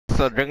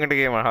So, Drinking the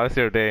Gamer, how's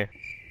your day?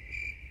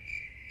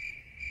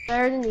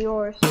 Better than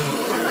yours.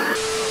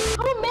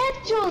 How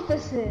metro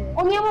this is?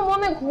 Only have a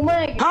moment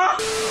घूमने.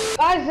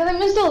 Guys, did I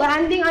miss the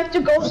landing? I have to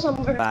go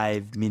somewhere.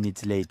 5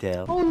 minutes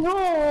later. Oh no,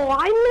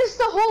 I missed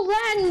the whole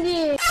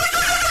landing.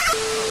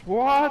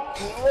 What?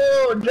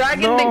 Oh,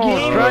 Dragon the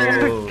Gamer.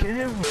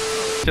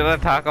 Should I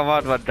talk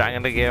about what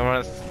Dragon the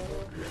Gamer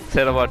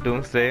said about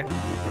Doomsday?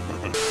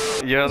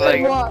 You're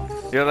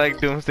like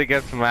Doomsday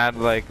gets mad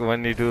like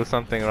when you do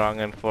something wrong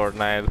in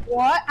Fortnite.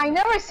 What? I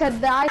never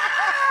said that.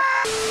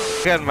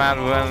 Get mad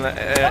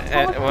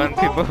when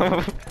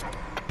people.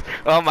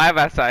 Oh my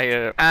bad,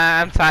 Sahir.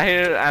 And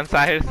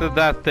Sahir said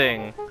that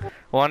thing.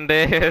 One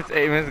day his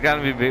aim is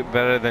gonna be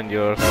better than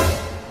yours.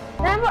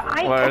 Never.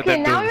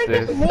 Okay, now you're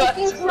just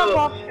making stuff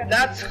up.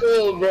 That's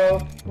cool, bro.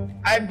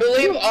 I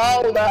believe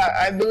all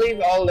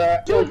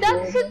that. Dude,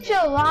 that's such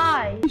a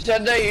lie. You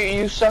said that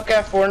you suck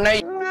at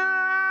Fortnite.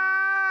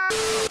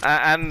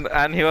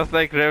 And he was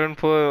like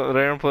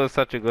Ravenpool is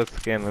such a good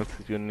skin, it's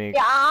unique.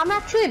 Yeah, I'm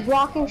actually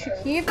blocking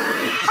Shakib.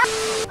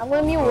 I'm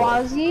gonna mute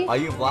Wazi. Are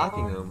you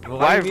blocking him?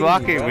 Why are you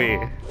blocking me?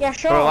 Yeah,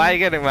 sure. Bro, why are you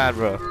getting mad,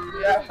 bro?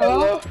 Yeah,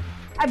 hello.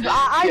 I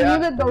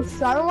muted those,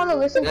 so I don't want to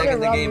listen to their Dragon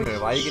the rubbish.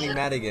 Gamer, why are you getting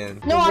mad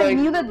again? No, I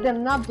muted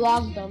them, not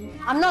blocked them.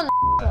 I'm not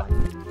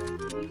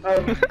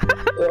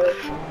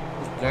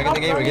Dragon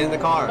the Gamer, get in the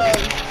car.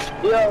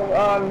 Yo,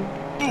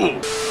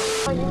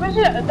 You guys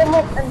are the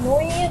most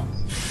annoying,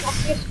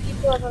 obvious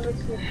people I've ever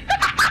seen.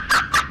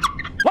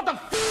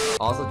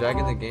 Also,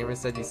 Dragon the Gamer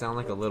said you sound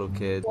like a little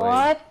kid.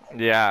 What?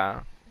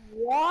 Yeah.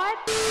 What?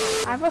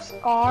 I have a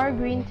scar,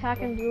 green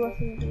tack, and blue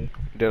affinity.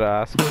 Did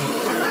I ask?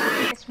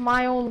 It's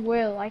my own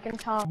will, I can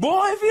tell.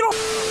 Boy, if you don't.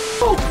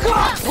 Oh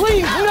God,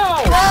 please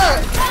no!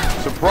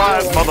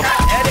 Surprise,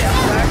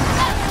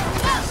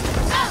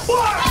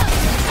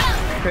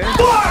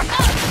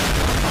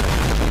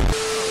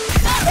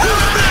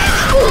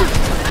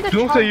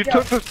 Doomsday, you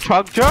took the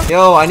chug jug?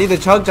 Yo, I need the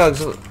chug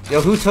jugs.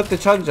 Yo, who took the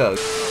chug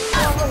jugs?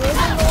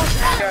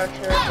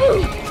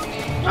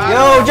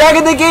 Yo,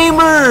 Dragon the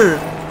Gamer!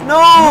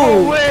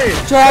 No! way!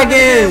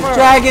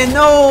 Dragon,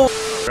 no!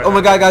 Oh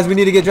my god, guys, we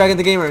need to get Dragon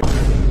the Gamer.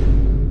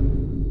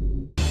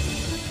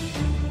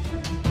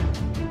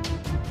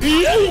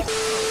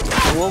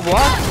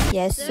 What?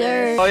 Yes,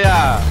 sir. Oh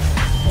yeah.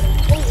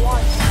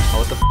 Oh,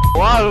 what the f?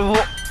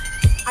 What?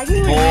 I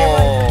didn't even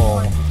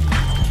realize.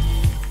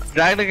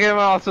 Dragon the Gamer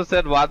also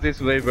said Wazi is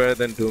way better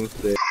than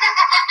Doomsday.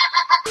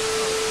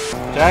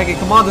 Dragon,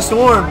 come on, the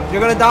storm!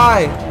 You're gonna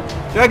die!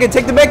 Dragon,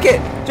 take the medkit!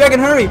 Dragon,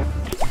 hurry!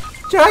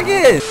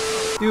 Dragon!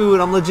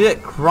 Dude, I'm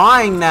legit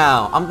crying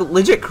now. I'm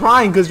legit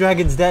crying because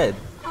Dragon's dead.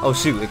 Oh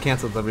shoot, it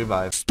canceled the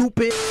revive.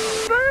 Stupid.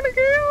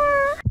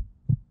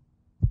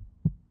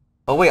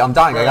 Oh wait, I'm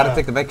dying. I gotta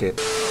take the medkit.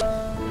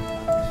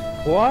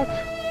 What?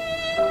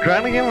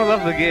 Dragon the Gamer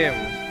loved the game.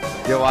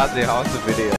 Yo, Wazi, how's the video?